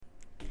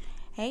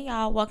Hey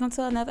y'all, welcome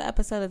to another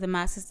episode of the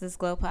My Sisters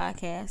Glow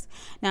podcast.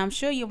 Now I'm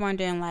sure you're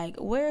wondering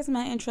where's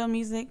my intro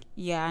music?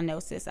 Yeah, I know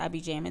sis, I be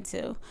jamming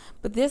too.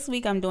 But this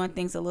week I'm doing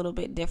things a little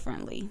bit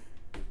differently.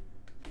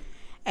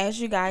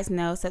 As you guys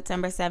know,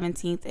 September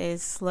 17th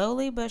is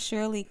slowly but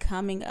surely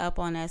coming up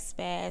on us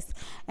fast,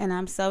 and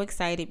I'm so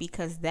excited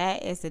because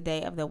that is the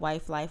day of the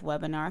Wife Life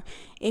webinar.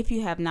 If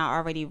you have not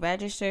already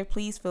registered,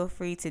 please feel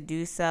free to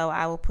do so.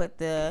 I will put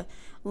the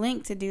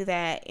link to do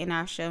that in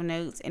our show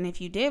notes, and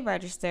if you did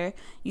register,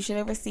 you should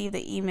have received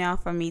the email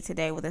from me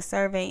today with a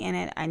survey in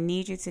it. I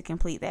need you to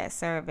complete that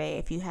survey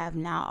if you have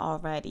not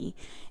already.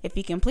 If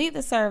you complete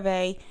the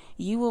survey,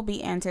 you will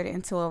be entered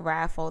into a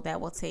raffle that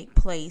will take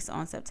place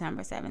on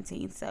September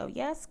 17th. So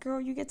yes,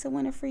 girl, you get to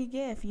win a free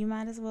gift. You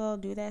might as well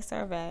do that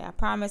survey. I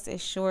promise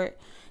it's short,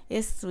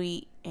 it's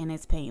sweet, and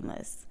it's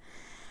painless.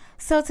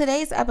 So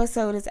today's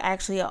episode is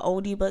actually an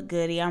oldie but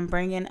goodie. I'm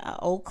bringing an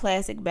old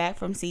classic back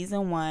from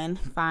season 1,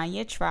 Find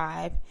Your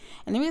Tribe.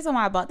 And the reason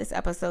why I brought this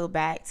episode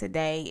back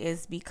today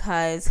is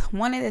because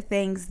one of the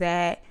things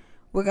that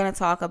we're going to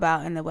talk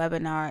about in the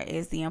webinar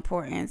is the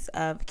importance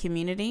of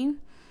community.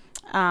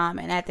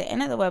 And at the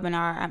end of the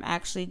webinar, I'm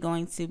actually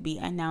going to be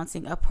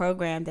announcing a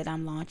program that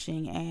I'm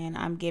launching, and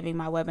I'm giving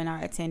my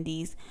webinar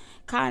attendees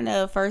kind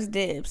of first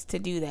dibs to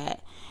do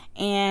that.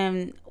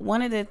 And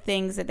one of the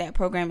things that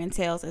program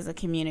entails is a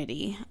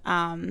community.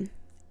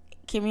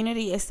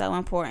 Community is so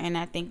important.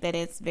 I think that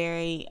it's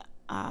very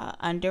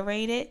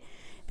underrated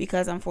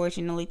because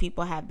unfortunately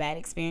people have bad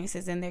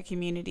experiences in their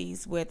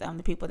communities with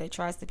the people they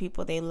trust, the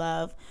people they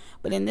love.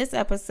 But in this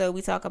episode,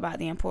 we talk about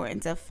the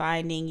importance of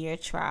finding your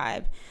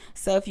tribe.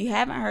 So if you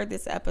haven't heard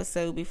this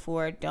episode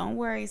before, don't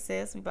worry,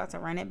 sis. We're about to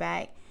run it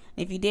back.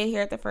 If you did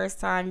hear it the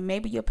first time,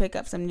 maybe you'll pick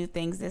up some new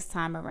things this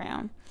time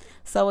around.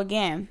 So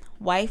again,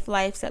 Wife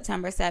Life,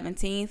 September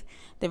 17th.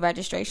 The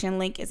registration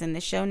link is in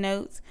the show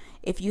notes.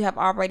 If you have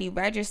already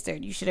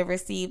registered, you should have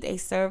received a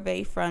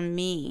survey from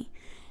me.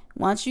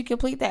 Once you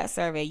complete that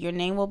survey, your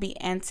name will be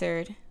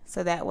entered,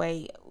 so that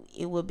way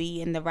it will be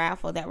in the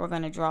raffle that we're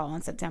going to draw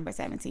on September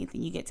 17th,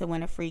 and you get to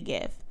win a free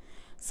gift.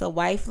 So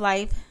Wife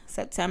Life,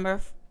 September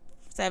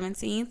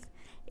 17th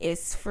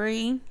is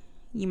free.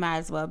 You might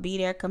as well be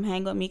there. Come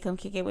hang with me. Come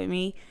kick it with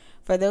me.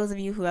 For those of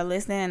you who are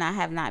listening and I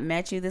have not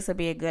met you, this will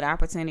be a good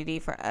opportunity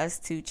for us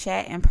to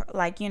chat and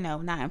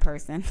not in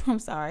person. I'm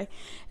sorry.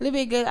 It'll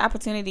be a good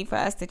opportunity for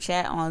us to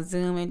chat on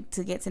Zoom and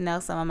to get to know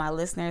some of my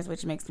listeners,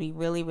 which makes me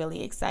really,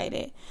 really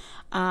excited.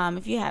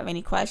 If you have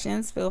any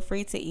questions, feel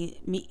free to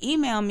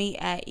email me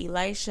at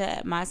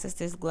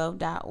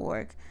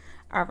elisha@mysistersglow.org.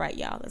 All right,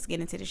 y'all, let's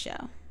get into the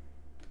show.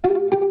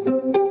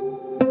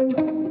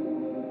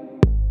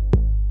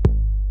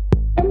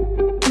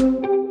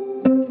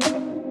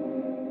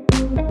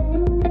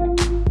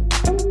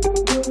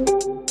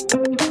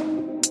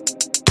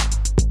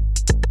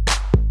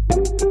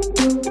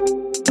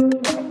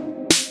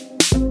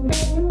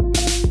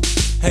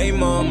 Hey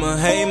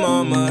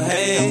mama,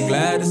 hey, I'm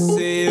glad to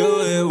see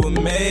you here with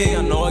me.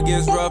 I know it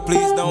gets rough,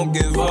 please don't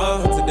give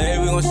up. Today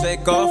we gon'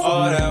 shake off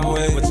all that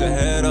weight. Put your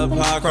head up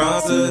high,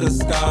 crown to the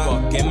sky.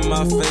 Walk in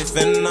my faith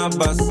and not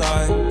by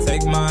sight.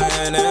 Take my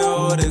hand and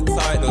hold it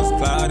tight. Those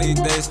cloudy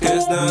days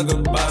kiss them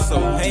goodbye. So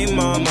hey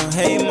mama,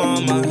 hey,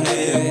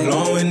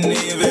 glowing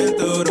even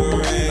through the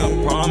rain.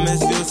 I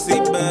promise you'll see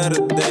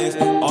better days.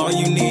 All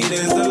you need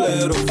is a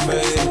little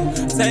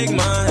faith. Take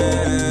my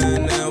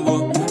hand and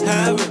we'll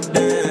have a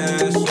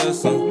dance.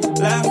 Just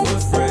laugh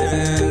with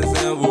friends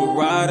and we'll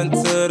ride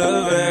until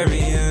the very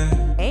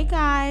end. Hey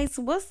guys,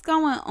 what's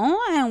going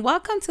on?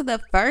 Welcome to the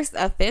first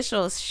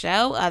official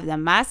show of the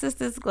My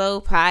Sisters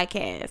Glow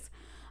podcast.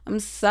 I'm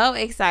so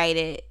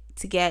excited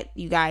to get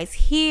you guys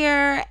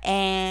here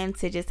and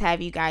to just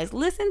have you guys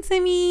listen to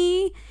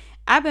me.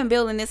 I've been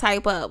building this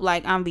hype up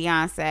like I'm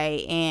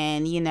Beyonce,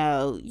 and you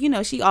know,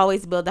 she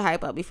always build the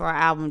hype up before our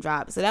album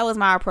drops. So that was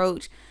my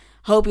approach.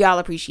 Hope y'all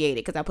appreciate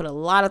it because I put a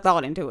lot of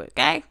thought into it,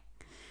 okay?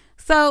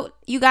 So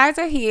you guys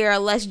are here.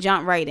 Let's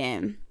jump right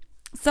in.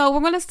 So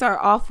we're going to start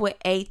off with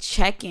a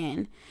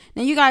check-in.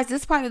 Now, you guys,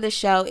 this part of the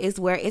show is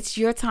where it's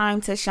your time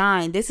to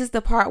shine. This is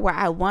the part where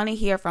I want to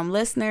hear from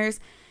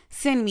listeners.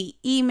 Send me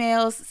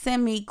emails.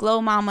 Send me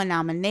Glow Mama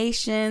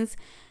nominations.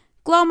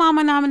 Glow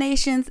Mama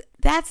nominations,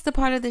 that's the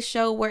part of the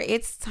show where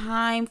it's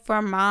time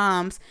for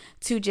moms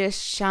to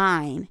just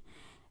shine.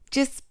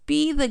 Just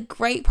be the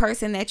great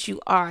person that you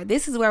are.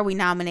 This is where we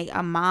nominate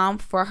a mom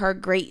for her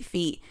great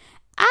feat.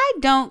 I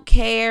don't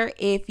care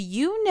if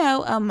you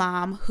know a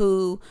mom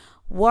who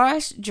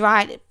washed,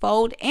 dried,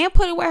 folded, and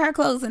put away her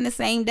clothes in the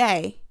same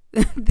day.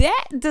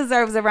 That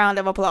deserves a round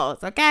of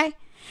applause, okay?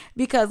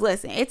 Because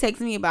listen, it takes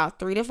me about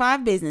 3 to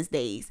 5 business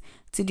days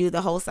to do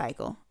the whole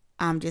cycle.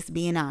 I'm just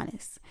being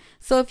honest.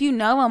 So if you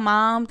know a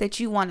mom that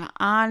you want to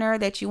honor,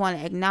 that you want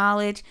to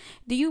acknowledge,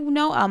 do you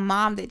know a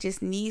mom that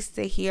just needs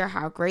to hear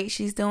how great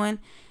she's doing?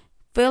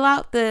 Fill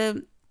out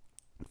the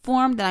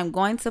form that I'm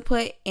going to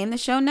put in the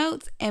show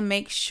notes and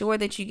make sure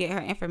that you get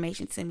her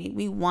information to me.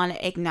 We want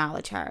to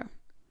acknowledge her.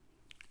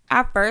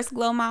 Our first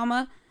Glow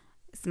Mama,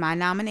 it's my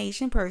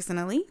nomination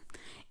personally,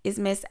 is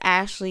Miss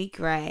Ashley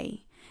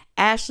Gray.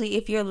 Ashley,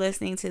 if you're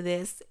listening to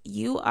this,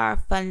 you are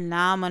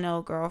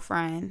phenomenal,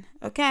 girlfriend.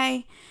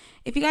 Okay?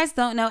 If you guys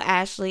don't know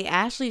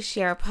Ashley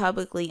shared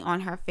publicly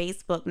on her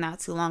Facebook not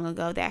too long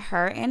ago that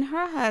her and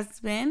her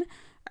husband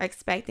are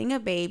expecting a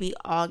baby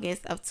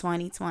August of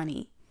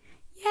 2020.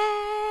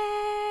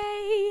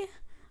 Yay!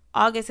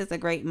 August is a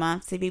great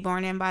month to be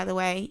born in, by the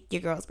way.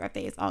 Your girl's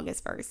birthday is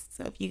August 1st.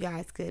 So if you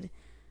guys could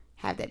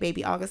have that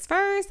baby August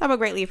 1st, I would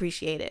greatly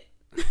appreciate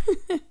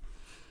it.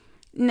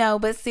 No,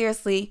 but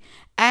seriously,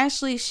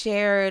 Ashley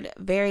shared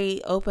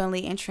very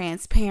openly and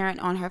transparent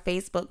on her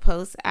Facebook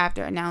post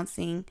after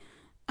announcing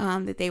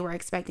that they were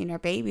expecting her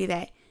baby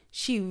that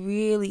she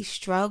really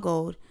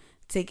struggled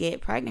to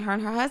get pregnant. Her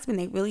and her husband,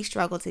 they really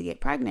struggled to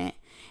get pregnant.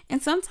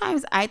 And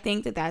sometimes I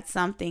think that that's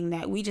something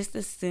that we just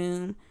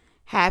assume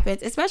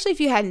happens, especially if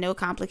you had no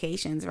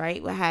complications,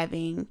 right? With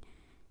having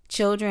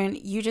children,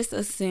 you just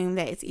assume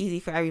that it's easy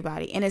for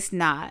everybody, and it's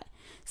not.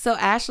 So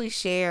Ashley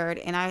shared,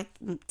 and I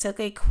took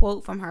a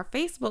quote from her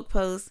Facebook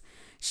post.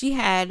 She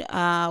had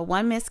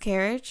 1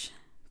 miscarriage,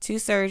 2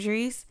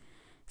 surgeries,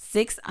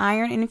 6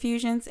 iron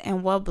infusions,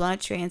 and 1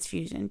 blood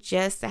transfusion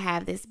just to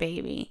have this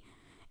baby.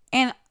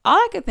 And all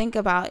I could think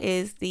about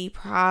is the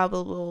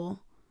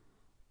probable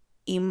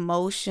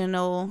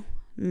emotional,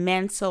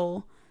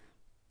 mental,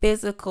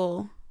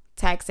 physical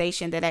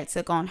taxation that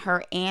took on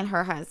her and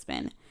her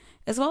husband,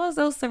 as well as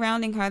those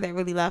surrounding her that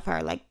really love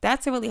her. Like,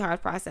 that's a really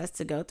hard process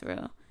to go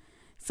through.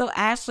 So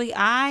Ashley,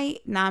 I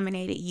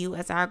nominated you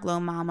as our Glow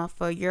Mama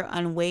for your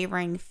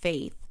unwavering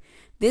faith.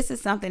 This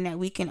is something that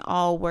we can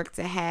all work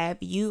to have.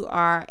 You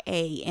are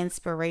a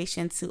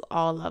inspiration to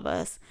all of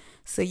us.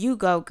 So you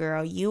go,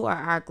 girl. You are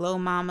our Glow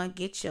Mama.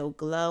 Get your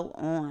glow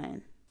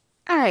on.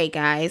 All right,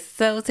 guys.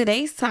 So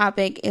today's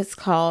topic is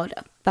called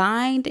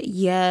Find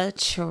Your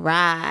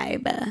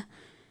Tribe.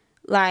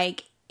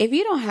 Like, if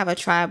you don't have a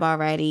tribe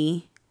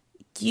already,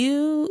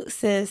 you're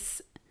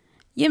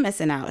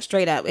missing out.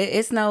 Straight up.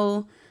 It's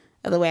no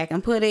other way I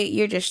can put it.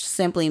 You're just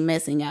simply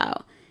missing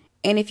out.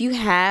 And if you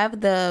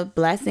have the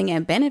blessing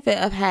and benefit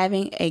of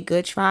having a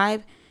good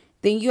tribe,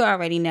 then you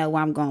already know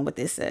where I'm going with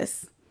this,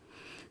 sis.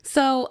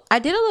 So I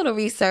did a little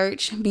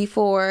research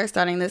before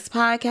starting this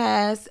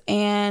podcast,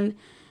 and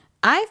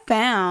I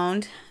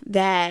found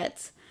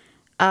that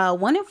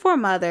 1 in 4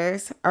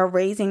 mothers are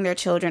raising their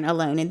children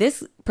alone. And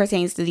this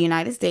pertains to the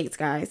United States,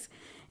 guys.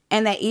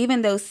 And that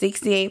even though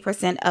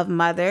 68% of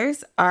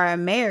mothers are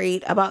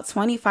married, about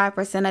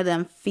 25% of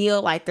them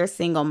feel like they're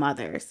single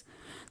mothers.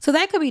 So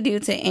that could be due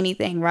to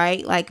anything,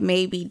 right? Like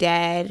maybe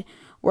dad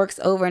works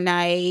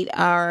overnight,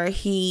 or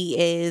he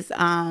is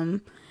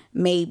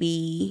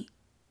maybe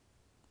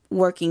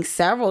working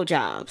several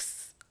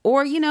jobs.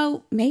 Or,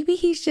 maybe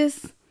he's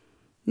just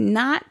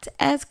not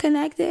as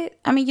connected.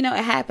 I mean,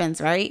 it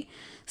happens, right?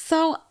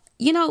 So,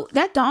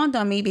 that dawned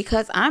on me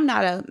because I'm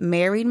not a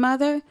married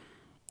mother.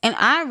 And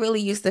I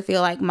really used to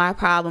feel like my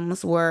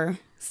problems were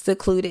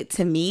secluded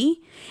to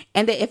me.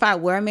 And that if I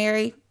were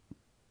married,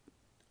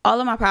 all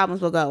of my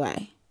problems would go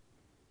away.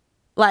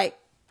 Like,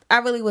 I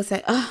really would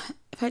say,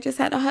 if I just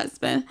had a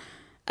husband,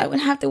 I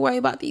wouldn't have to worry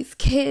about these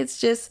kids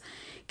just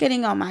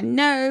getting on my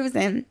nerves.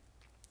 And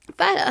if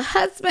I had a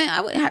husband,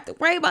 I wouldn't have to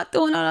worry about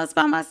doing all this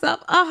by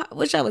myself. I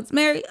wish I was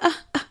married.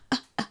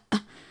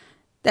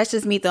 That's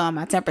just me throwing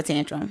my temper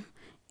tantrum.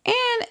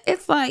 And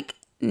it's like,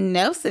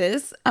 no,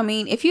 sis. I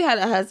mean, if you had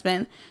a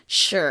husband,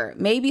 sure,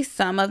 maybe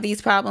some of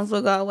these problems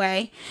will go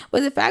away.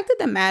 But the fact of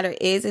the matter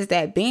is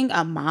that being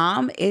a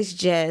mom is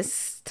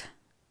just,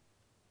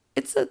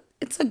 it's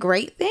a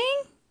great thing,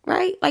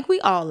 right? Like, we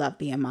all love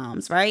being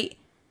moms, right?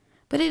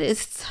 But it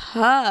is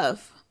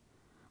tough.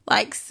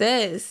 Like,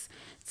 sis,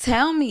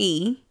 tell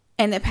me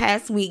in the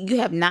past week you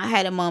have not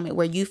had a moment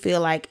where you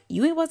feel like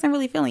you wasn't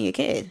really feeling your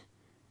kid.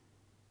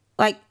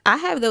 Like, I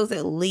have those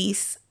at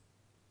least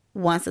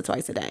once or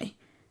twice a day.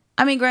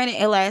 I mean,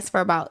 granted, it lasts for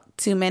about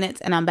 2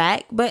 minutes and I'm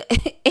back, but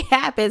it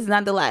happens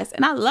nonetheless.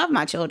 And I love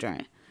my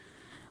children.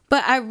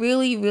 But I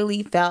really,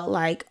 really felt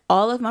like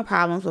all of my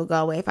problems would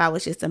go away if I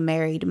was just a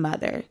married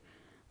mother.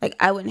 Like,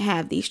 I wouldn't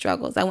have these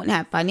struggles. I wouldn't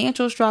have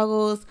financial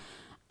struggles.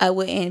 I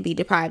wouldn't be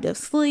deprived of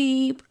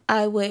sleep.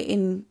 I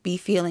wouldn't be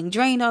feeling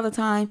drained all the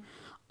time.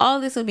 All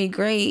this would be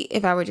great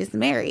if I were just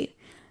married.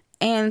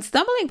 And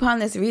stumbling upon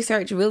this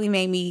research really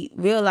made me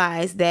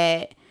realize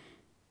that,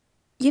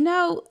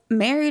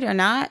 married or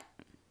not,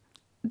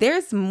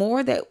 there's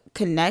more that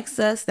connects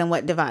us than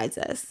what divides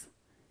us.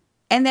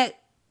 And that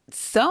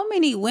so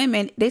many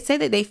women, they say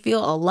that they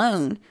feel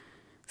alone.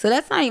 So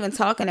that's not even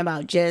talking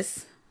about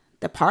just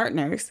the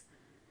partners.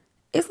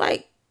 It's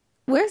like,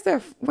 where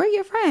are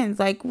your friends?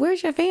 Like,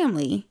 where's your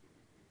family?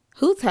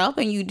 Who's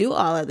helping you do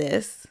all of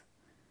this?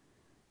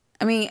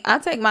 I mean, I'll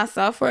take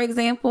myself, for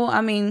example.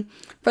 I mean,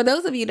 for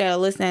those of you that are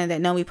listening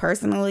that know me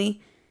personally,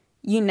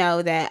 you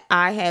know that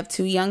I have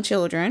 2 young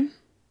children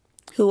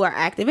who are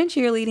active in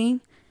cheerleading.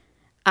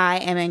 I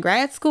am in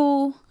grad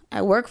school.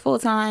 I work full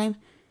time.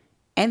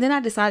 And then I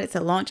decided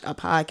to launch a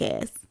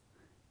podcast.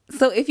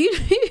 So if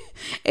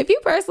you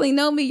personally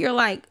know me, you're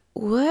like,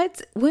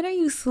 what? When are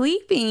you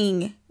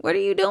sleeping? What are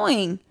you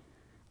doing?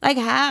 Like,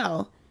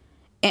 how?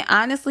 And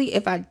honestly,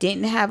 if I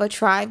didn't have a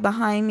tribe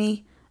behind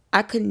me,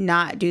 I could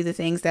not do the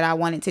things that I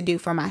wanted to do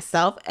for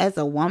myself as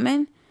a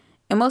woman.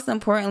 And most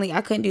importantly,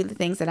 I couldn't do the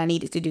things that I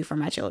needed to do for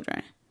my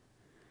children.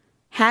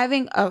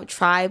 Having a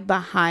tribe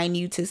behind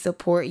you to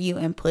support you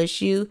and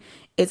push you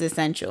is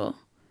essential.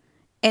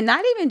 And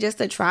not even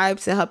just a tribe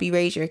to help you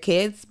raise your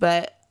kids,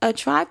 but a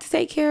tribe to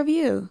take care of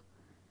you.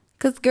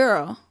 Because,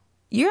 girl,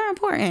 you're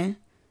important.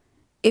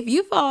 If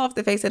you fall off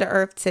the face of the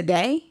earth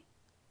today,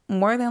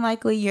 more than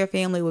likely your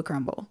family will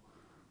crumble.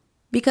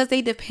 Because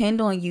they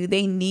depend on you.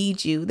 They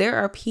need you. There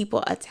are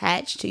people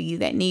attached to you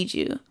that need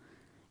you.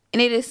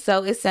 And it is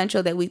so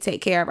essential that we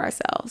take care of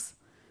ourselves.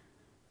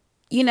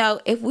 You know,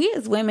 if we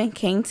as women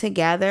came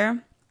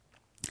together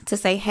to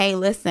say, hey,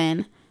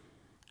 listen,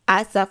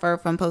 I suffer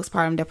from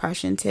postpartum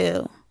depression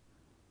too.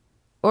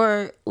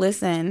 Or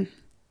listen,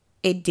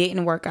 it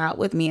didn't work out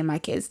with me and my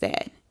kid's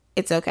dad.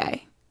 It's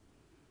okay.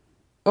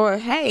 Or,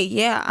 hey,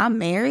 yeah, I'm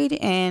married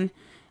and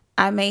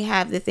I may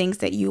have the things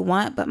that you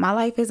want, but my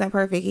life isn't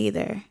perfect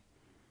either.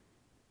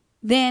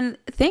 Then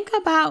think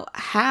about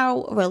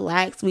how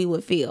relaxed we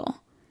would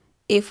feel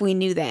if we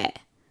knew that.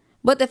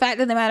 But the fact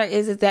of the matter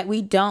is that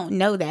we don't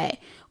know that.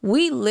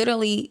 We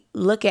literally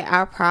look at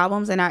our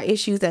problems and our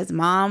issues as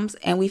moms,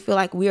 and we feel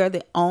like we are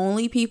the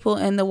only people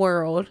in the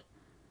world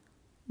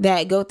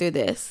that go through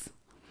this.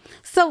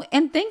 So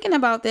in thinking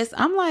about this,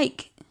 I'm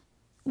like,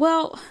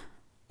 well,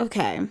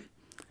 okay.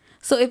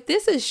 So if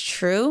this is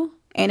true,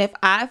 and if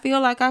I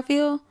feel like I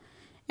feel,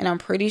 and I'm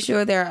pretty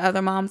sure there are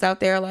other moms out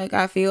there like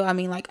I feel, I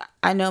mean, like,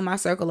 I know my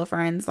circle of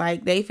friends,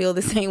 like, they feel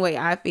the same way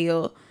I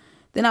feel,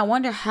 then I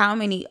wonder how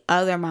many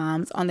other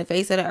moms on the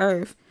face of the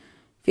earth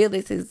feel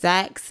this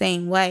exact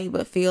same way,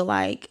 but feel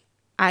like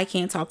I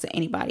can't talk to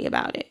anybody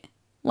about it.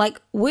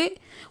 Like,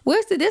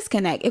 where's the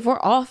disconnect if we're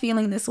all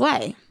feeling this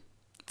way?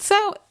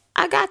 So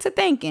I got to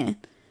thinking,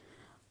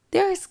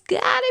 there's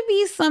gotta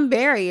be some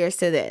barriers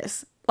to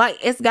this. Like,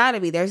 it's gotta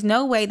be. There's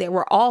no way that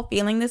we're all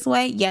feeling this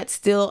way, yet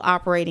still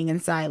operating in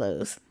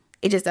silos.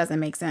 It just doesn't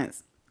make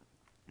sense.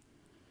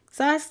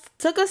 So I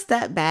took a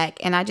step back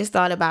and I just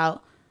thought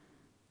about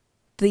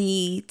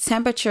the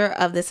temperature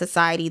of the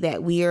society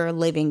that we are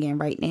living in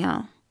right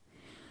now.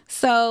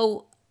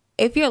 So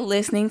if you're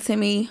listening to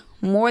me,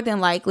 more than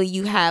likely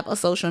you have a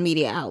social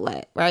media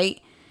outlet,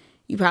 right?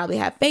 You probably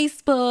have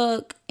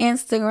Facebook,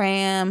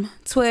 Instagram,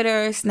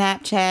 Twitter,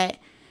 Snapchat.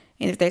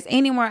 And if there's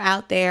any more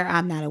out there,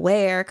 I'm not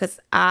aware because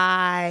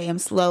I am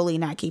slowly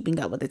not keeping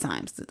up with the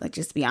times. Like,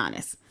 just to be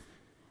honest.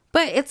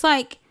 But it's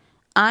like,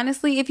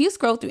 honestly, if you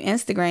scroll through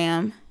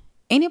Instagram,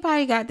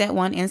 anybody got that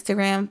one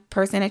Instagram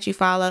person that you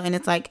follow and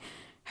it's like,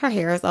 her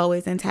hair is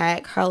always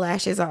intact. Her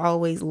lashes are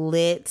always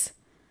lit.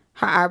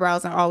 Her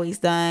eyebrows are always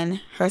done.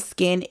 Her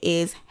skin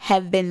is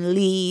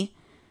heavenly.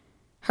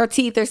 Her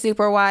teeth are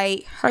super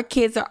white. Her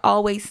kids are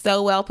always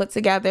so well put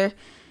together.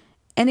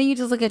 And then you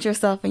just look at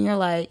yourself and you're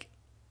like,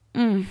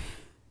 I'm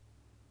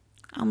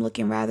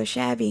looking rather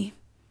shabby.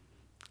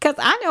 Because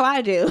I know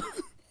I do.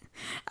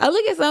 I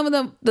look at some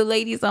of the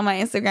ladies on my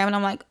Instagram and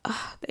I'm like,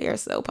 oh, they are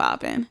so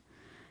popping.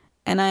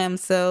 And I am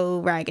so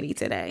raggedy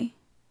today.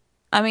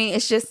 I mean,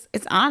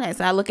 it's honest.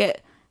 I look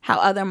at how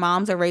other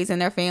moms are raising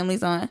their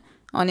families on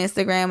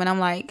Instagram and I'm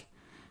like,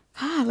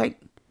 God, like,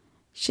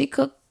 she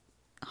cooked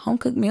home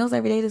cooked meals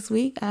every day this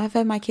week. I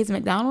fed my kids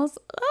McDonald's.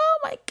 Oh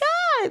my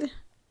God,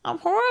 I'm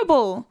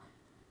horrible.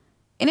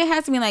 And it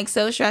has me like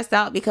so stressed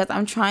out because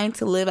I'm trying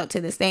to live up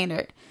to the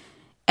standard.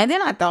 And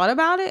then I thought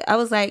about it. I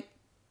was like,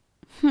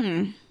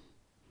 maybe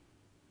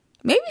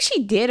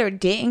she did or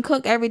didn't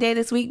cook every day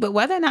this week, but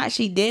whether or not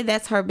she did,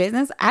 that's her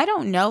business. I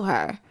don't know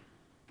her.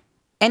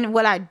 And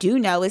what I do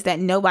know is that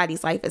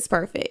nobody's life is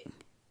perfect.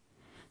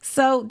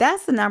 So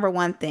that's the number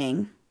one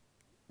thing.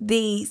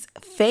 These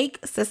fake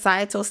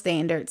societal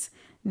standards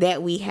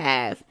that we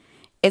have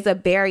is a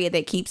barrier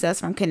that keeps us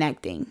from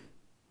connecting.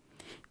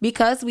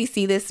 Because we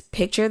see this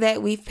picture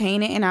that we've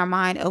painted in our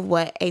mind of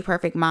what a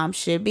perfect mom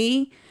should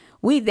be,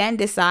 we then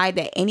decide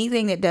that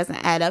anything that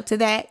doesn't add up to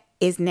that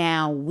is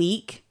now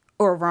weak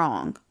or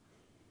wrong.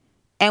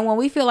 And when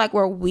we feel like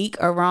we're weak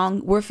or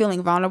wrong, we're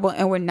feeling vulnerable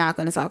and we're not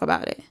going to talk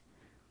about it.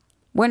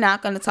 We're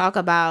not going to talk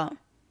about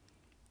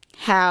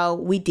how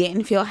we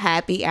didn't feel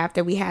happy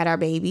after we had our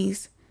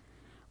babies.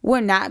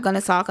 We're not going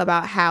to talk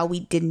about how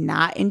we did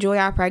not enjoy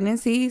our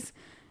pregnancies.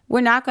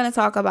 We're not going to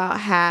talk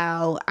about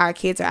how our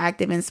kids are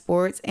active in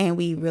sports and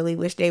we really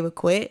wish they would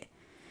quit.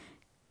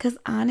 Because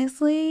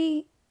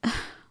honestly,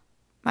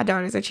 my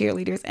daughters are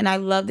cheerleaders and I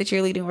love the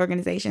cheerleading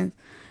organizations.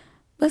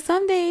 But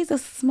some days a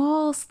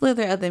small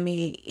slither of the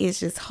me is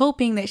just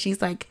hoping that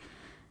she's like,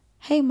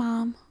 hey,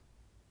 Mom,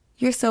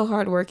 you're so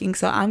hardworking,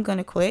 so I'm going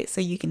to quit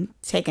so you can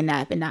take a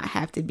nap and not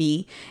have to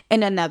be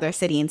in another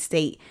city and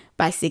state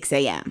by 6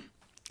 a.m.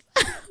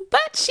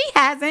 But she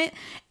hasn't,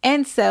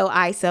 and so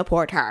I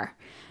support her.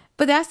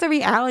 But that's the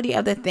reality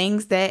of the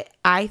things that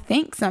I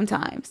think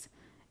sometimes.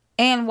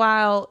 And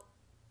while,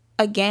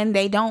 again,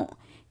 they don't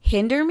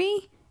hinder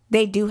me,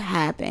 they do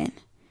happen.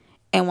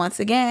 And once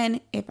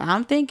again, if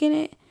I'm thinking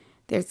it,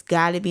 there's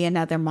got to be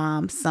another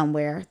mom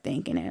somewhere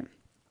thinking it.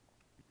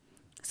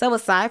 So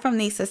aside from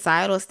these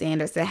societal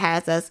standards that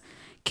has us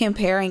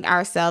comparing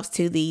ourselves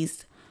to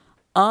these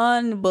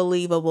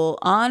unbelievable,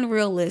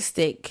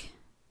 unrealistic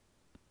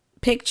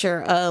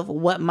picture of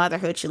what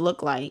motherhood should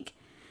look like,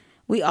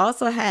 we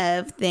also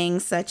have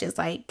things such as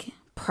like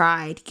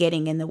pride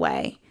getting in the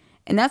way.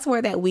 And that's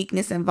where that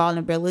weakness and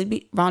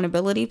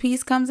vulnerability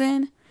piece comes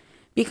in.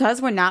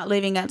 Because we're not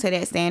living up to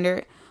that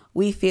standard,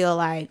 we feel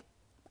like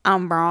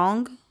I'm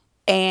wrong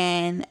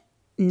and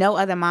no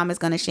other mom is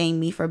going to shame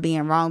me for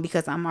being wrong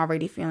because I'm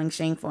already feeling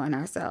shameful in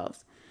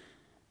ourselves.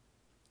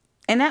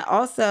 And that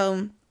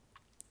also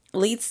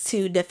leads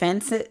to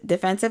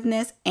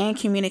defensiveness and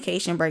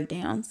communication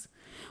breakdowns.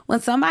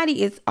 When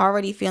somebody is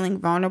already feeling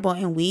vulnerable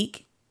and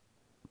weak,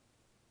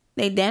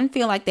 they then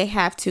feel like they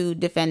have to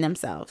defend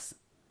themselves.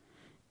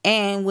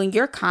 And when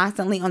you're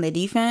constantly on the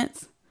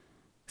defense,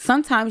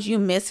 sometimes you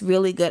miss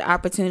really good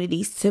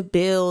opportunities to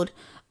build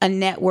a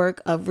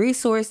network of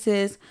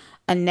resources,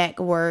 a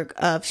network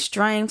of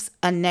strengths,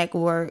 a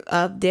network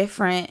of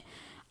different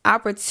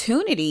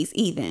opportunities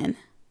even,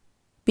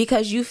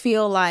 because you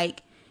feel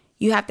like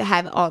you have to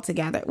have it all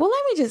together. Well,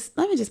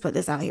 let me just put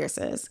this out here,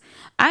 sis.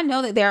 I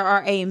know that there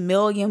are a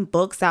million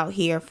books out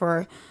here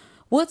for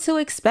what to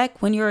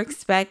expect when you're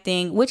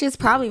expecting, which is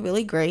probably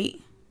really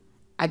great.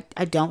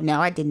 I don't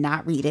know. I did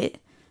not read it.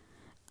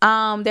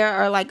 There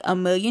are like a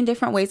million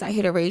different ways out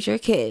here to raise your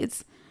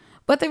kids.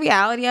 But the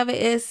reality of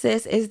it is,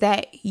 sis, is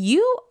that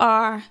you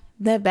are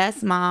the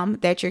best mom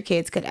that your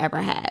kids could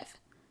ever have.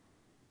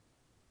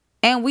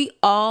 And we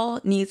all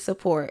need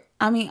support.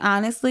 I mean,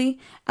 honestly,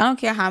 I don't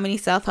care how many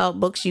self-help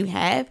books you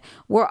have.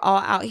 We're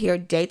all out here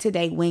day to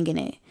day winging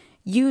it.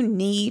 You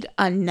need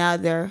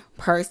another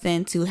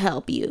person to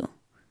help you.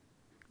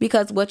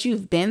 Because what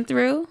you've been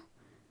through,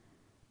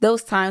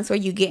 those times where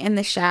you get in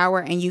the shower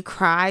and you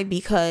cry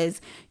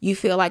because you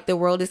feel like the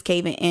world is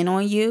caving in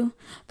on you.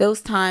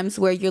 Those times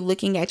where you're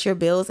looking at your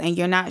bills and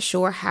you're not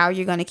sure how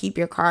you're going to keep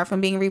your car from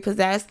being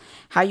repossessed.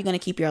 How you're going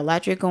to keep your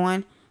electric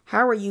on.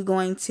 How are you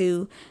going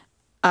to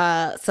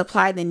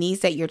supply the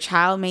needs that your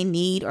child may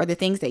need or the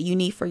things that you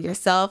need for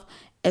yourself,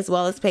 as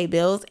well as pay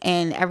bills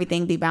and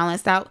everything be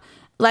balanced out.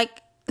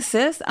 Like,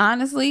 sis,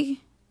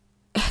 honestly,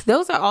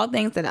 those are all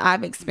things that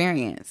I've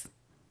experienced.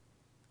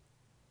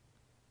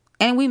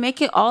 And we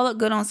make it all look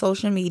good on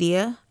social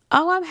media.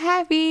 Oh, I'm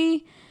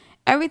happy.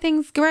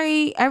 Everything's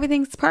great.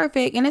 Everything's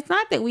perfect. And it's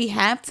not that we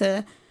have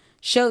to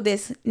show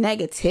this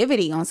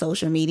negativity on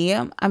social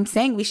media. I'm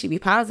saying we should be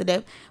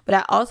positive, but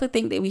I also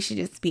think that we should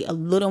just be a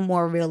little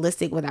more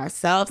realistic with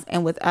ourselves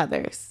and with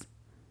others.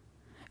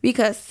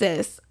 Because,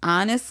 sis,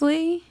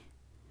 honestly,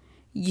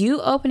 you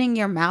opening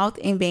your mouth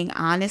and being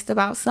honest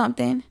about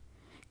something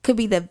could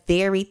be the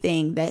very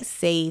thing that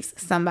saves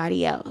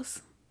somebody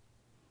else.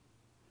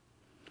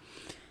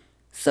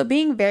 So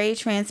being very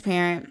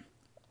transparent,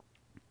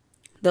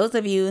 those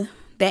of you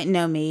that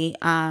know me,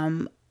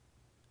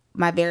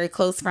 my very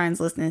close friends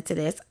listening to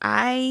this,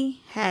 I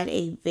had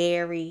a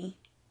very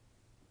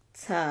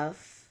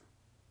tough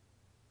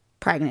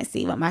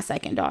pregnancy with my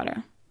second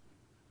daughter.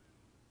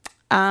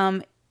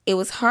 It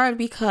was hard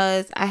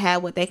because I had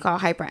what they call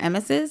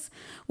hyperemesis,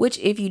 which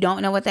if you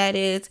don't know what that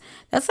is,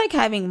 that's like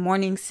having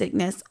morning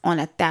sickness on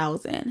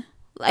 1,000.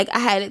 Like I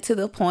had it to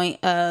the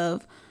point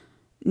of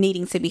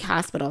needing to be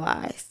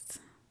hospitalized.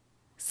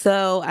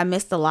 So I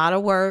missed a lot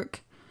of work,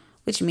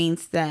 which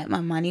means that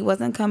my money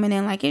wasn't coming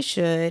in like it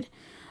should.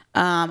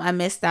 I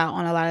missed out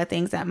on a lot of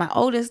things that my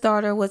oldest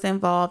daughter was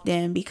involved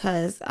in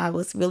because I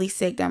was really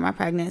sick during my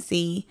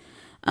pregnancy.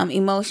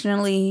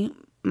 Emotionally,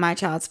 my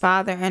child's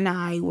father and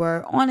I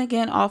were on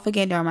again, off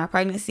again during my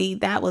pregnancy.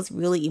 That was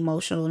really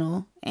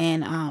emotional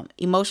and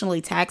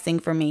emotionally taxing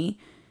for me.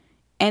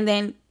 And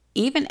then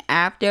even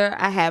after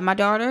I had my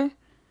daughter,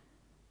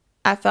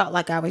 I felt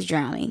like I was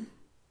drowning.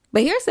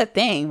 But here's the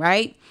thing,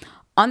 right?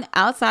 On the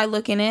outside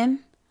looking in,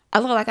 I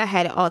looked like I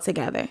had it all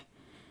together.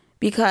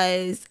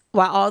 Because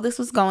while all this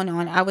was going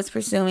on, I was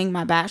pursuing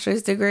my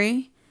bachelor's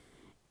degree.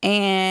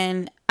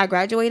 And I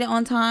graduated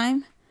on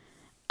time.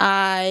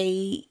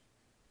 I,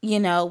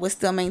 was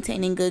still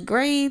maintaining good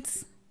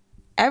grades.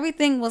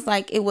 Everything was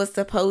like it was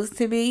supposed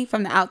to be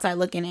from the outside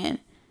looking in.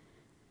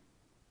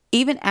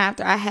 Even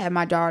after I had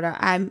my daughter,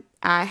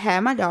 I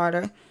had my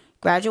daughter,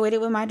 graduated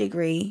with my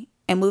degree,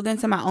 and moved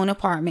into my own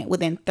apartment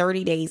within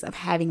 30 days of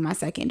having my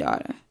second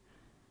daughter.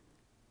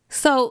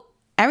 So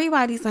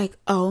everybody's like,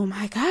 oh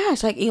my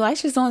gosh, like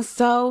Elisha's doing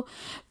so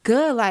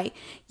good. Like,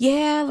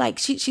 yeah, like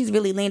she's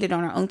really landed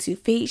on her own 2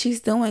 feet. She's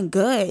doing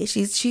good.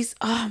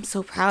 I'm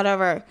so proud of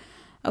her.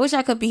 I wish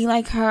I could be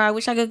like her. I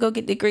wish I could go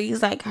get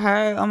degrees like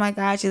her. Oh my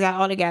God, she's got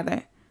it all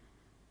together.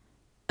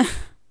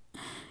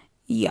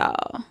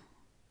 Y'all,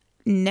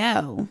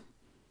 no,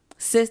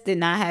 sis did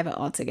not have it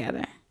all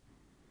together.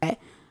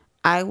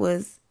 I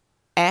was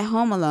at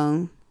home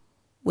alone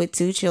with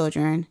 2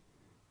 children,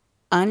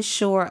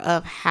 unsure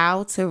of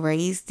how to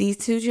raise these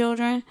 2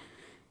 children.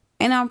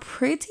 And I'm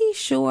pretty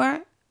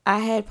sure I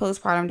had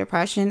postpartum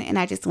depression and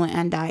I just went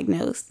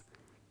undiagnosed.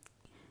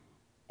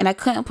 And I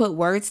couldn't put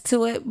words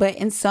to it, but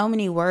in so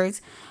many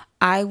words,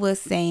 I was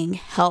saying,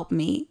 help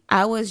me.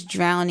 I was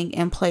drowning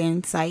in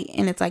plain sight,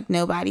 and it's like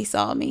nobody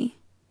saw me.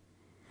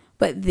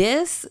 But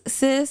this,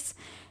 sis,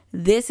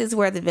 this is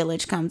where the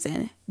village comes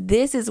in.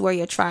 This is where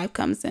your tribe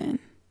comes in.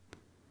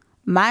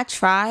 My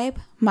tribe,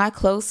 my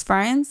close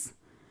friends,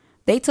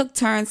 they took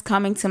turns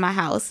coming to my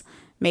house,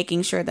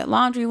 making sure that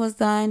laundry was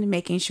done,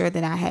 making sure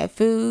that I had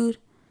food.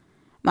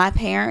 My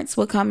parents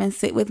would come and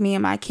sit with me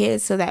and my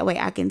kids so that way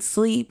I can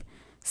sleep,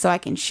 so I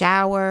can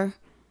shower,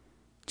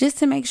 just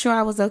to make sure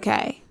I was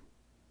okay.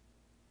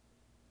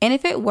 And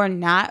if it were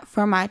not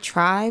for my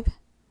tribe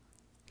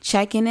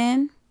checking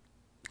in,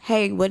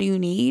 hey, what do you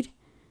need?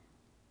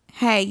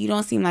 Hey, you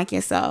don't seem like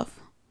yourself.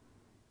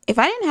 If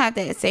I didn't have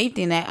that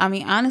safety net, I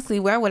mean, honestly,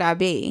 where would I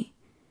be?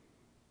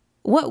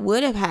 What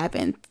would have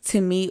happened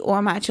to me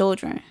or my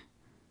children?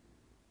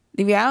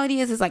 The reality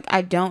is like,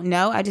 I don't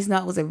know. I just know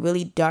it was a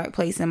really dark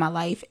place in my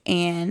life.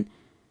 And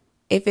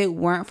if it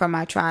weren't for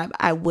my tribe,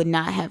 I would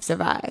not have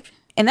survived.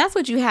 And that's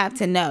what you have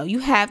to know. You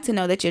have to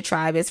know that your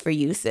tribe is for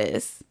you,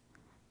 sis.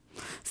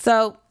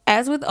 So,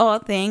 as with all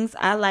things,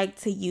 I like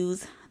to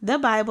use the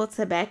Bible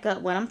to back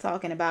up what I'm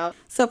talking about.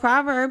 So,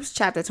 Proverbs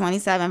chapter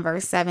 27,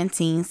 verse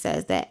 17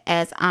 says that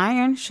as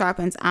iron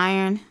sharpens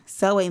iron,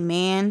 so a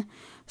man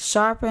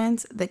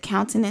sharpens the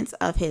countenance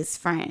of his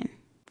friend.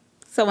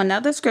 So,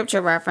 another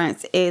scripture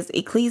reference is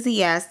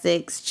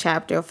Ecclesiastes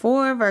chapter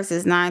 4,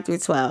 verses 9 through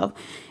 12.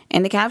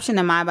 And the caption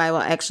in my Bible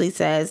actually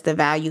says the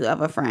value of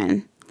a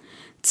friend.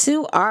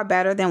 2 are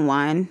better than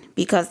 1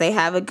 because they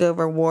have a good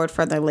reward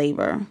for their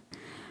labor.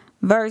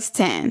 Verse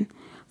 10,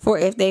 for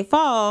if they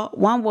fall,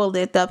 one will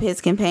lift up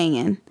his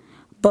companion.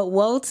 But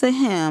woe to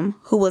him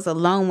who is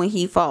alone when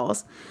he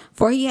falls,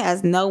 for he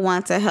has no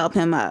one to help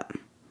him up.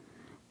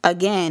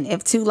 Again,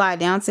 if 2 lie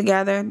down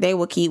together, they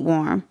will keep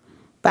warm.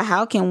 But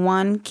how can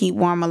one keep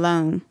warm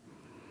alone?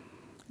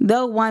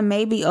 Though one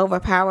may be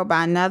overpowered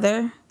by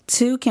another,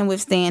 2 can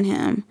withstand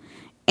him.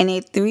 And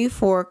a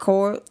threefold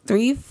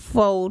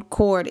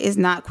cord is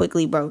not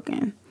quickly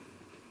broken.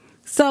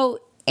 So,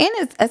 and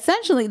it's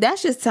essentially,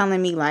 that's just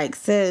telling me like,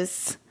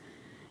 sis,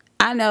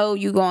 I know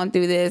you're going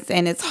through this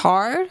and it's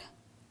hard,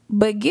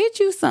 but get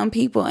you some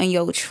people in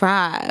your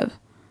tribe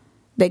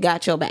that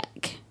got your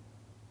back.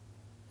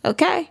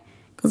 Okay?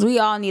 Because we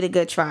all need a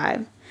good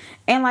tribe.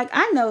 And like,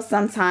 I know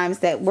sometimes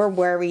that we're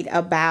worried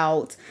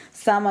about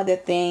some of the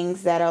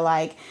things that are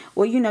like,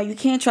 well, you know, you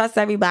can't trust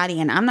everybody.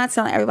 And I'm not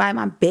telling everybody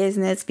my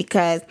business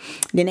because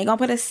then they're going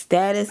to put a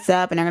status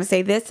up and they're going to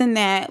say this and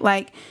that.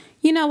 Like,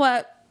 you know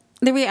what?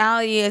 The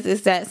reality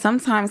is that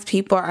sometimes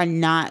people are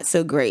not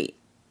so great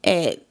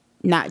at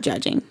not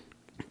judging.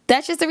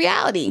 That's just the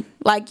reality.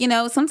 Like, you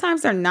know,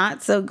 sometimes they're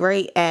not so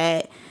great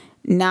at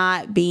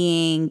not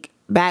being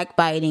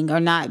backbiting or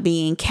not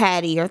being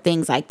catty or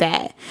things like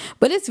that.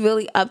 But it's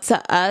really up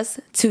to us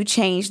to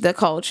change the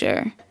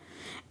culture.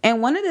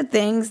 And one of the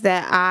things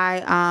that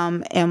I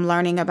am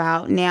learning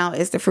about now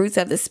is the fruits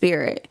of the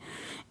Spirit.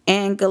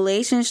 And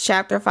Galatians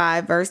chapter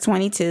 5, verse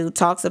 22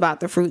 talks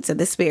about the fruits of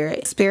the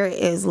Spirit. Spirit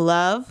is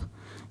love,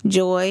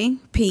 joy,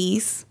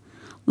 peace,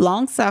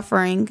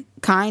 long-suffering,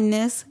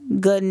 kindness,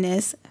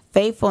 goodness,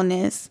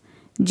 faithfulness,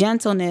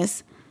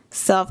 gentleness,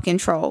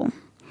 self-control.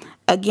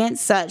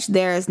 Against such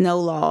there is no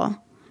law.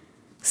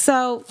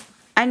 So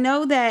I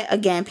know that,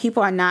 again,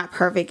 people are not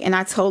perfect, and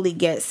I totally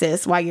get,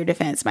 sis, why your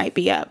defense might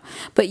be up.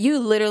 But you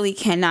literally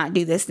cannot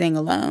do this thing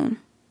alone.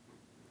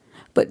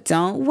 But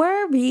don't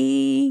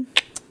worry.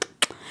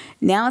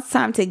 Now it's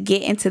time to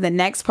get into the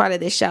next part of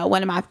the show.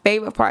 One of my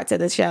favorite parts of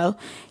the show.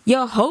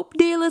 Your hope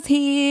dealer's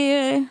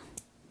here.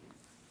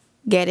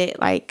 Get it?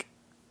 Like,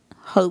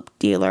 hope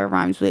dealer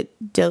rhymes with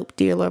dope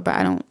dealer, but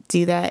I don't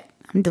do that.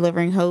 I'm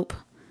delivering hope.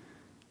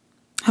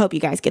 Hope you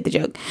guys get the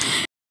joke.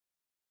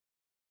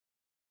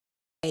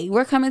 Hey,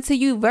 we're coming to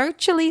you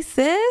virtually,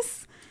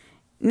 sis.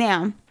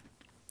 Now,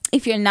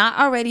 if you're not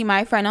already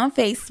my friend on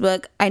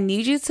Facebook, I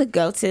need you to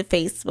go to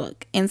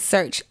Facebook and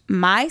search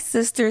My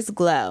Sisters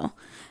Glow.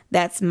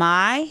 That's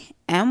my,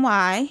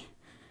 M-Y,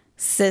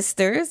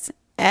 sisters,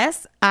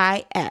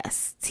 S-I-S-T-E-R-S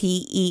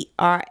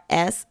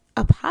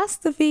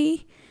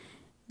apostrophe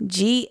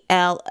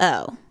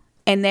G-L-O.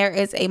 And there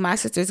is a My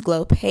Sisters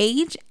Glow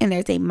page and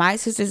there's a My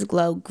Sisters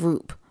Glow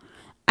group.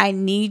 I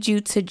need you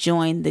to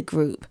join the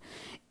group.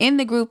 In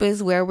the group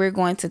is where we're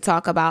going to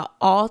talk about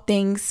all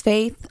things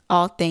faith,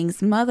 all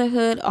things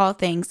motherhood, all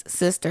things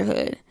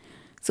sisterhood.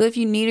 So if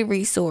you need a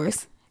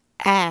resource,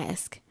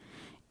 ask.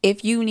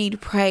 If you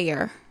need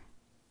prayer,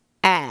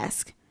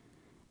 ask.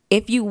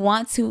 If you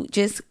want to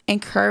just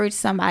encourage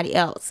somebody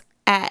else,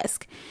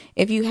 ask.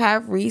 If you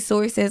have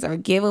resources or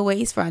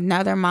giveaways for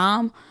another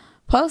mom,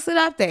 post it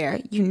up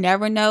there. You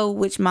never know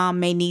which mom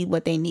may need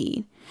what they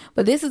need.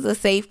 But this is a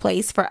safe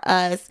place for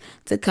us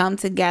to come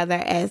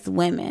together as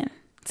women,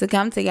 to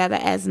come together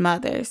as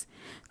mothers,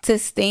 to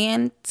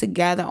stand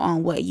together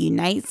on what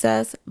unites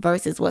us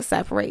versus what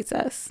separates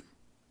us.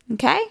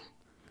 Okay?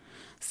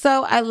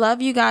 So I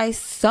love you guys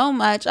so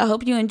much. I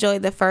hope you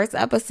enjoyed the first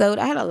episode.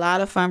 I had a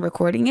lot of fun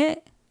recording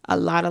it. A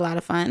lot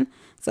of fun.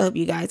 So I hope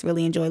you guys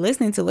really enjoy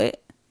listening to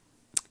it.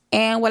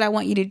 And what I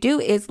want you to do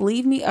is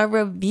leave me a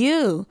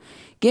review.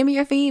 Give me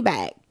your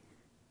feedback.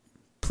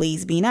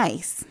 Please be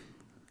nice.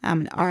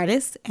 I'm an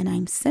artist and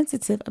I'm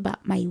sensitive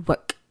about my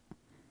work.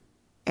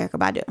 Erykah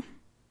Badu.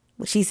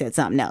 Well, she said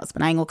something else,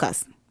 but I ain't gonna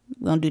cuss.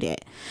 We don't do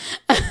that.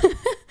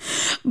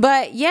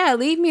 But yeah,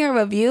 leave me a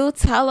review.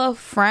 Tell a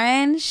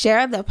friend.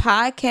 Share the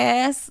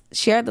podcast.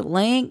 Share the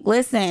link.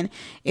 Listen,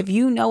 if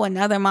you know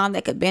another mom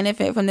that could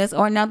benefit from this,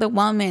 or another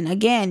woman,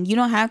 again, you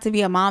don't have to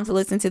be a mom to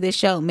listen to this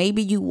show.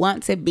 Maybe you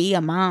want to be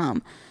a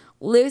mom.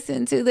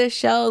 Listen to the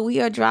show. We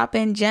are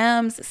dropping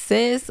gems,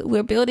 sis.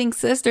 We're building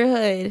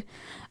sisterhood.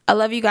 I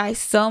love you guys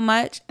so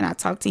much, and I'll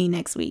talk to you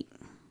next week.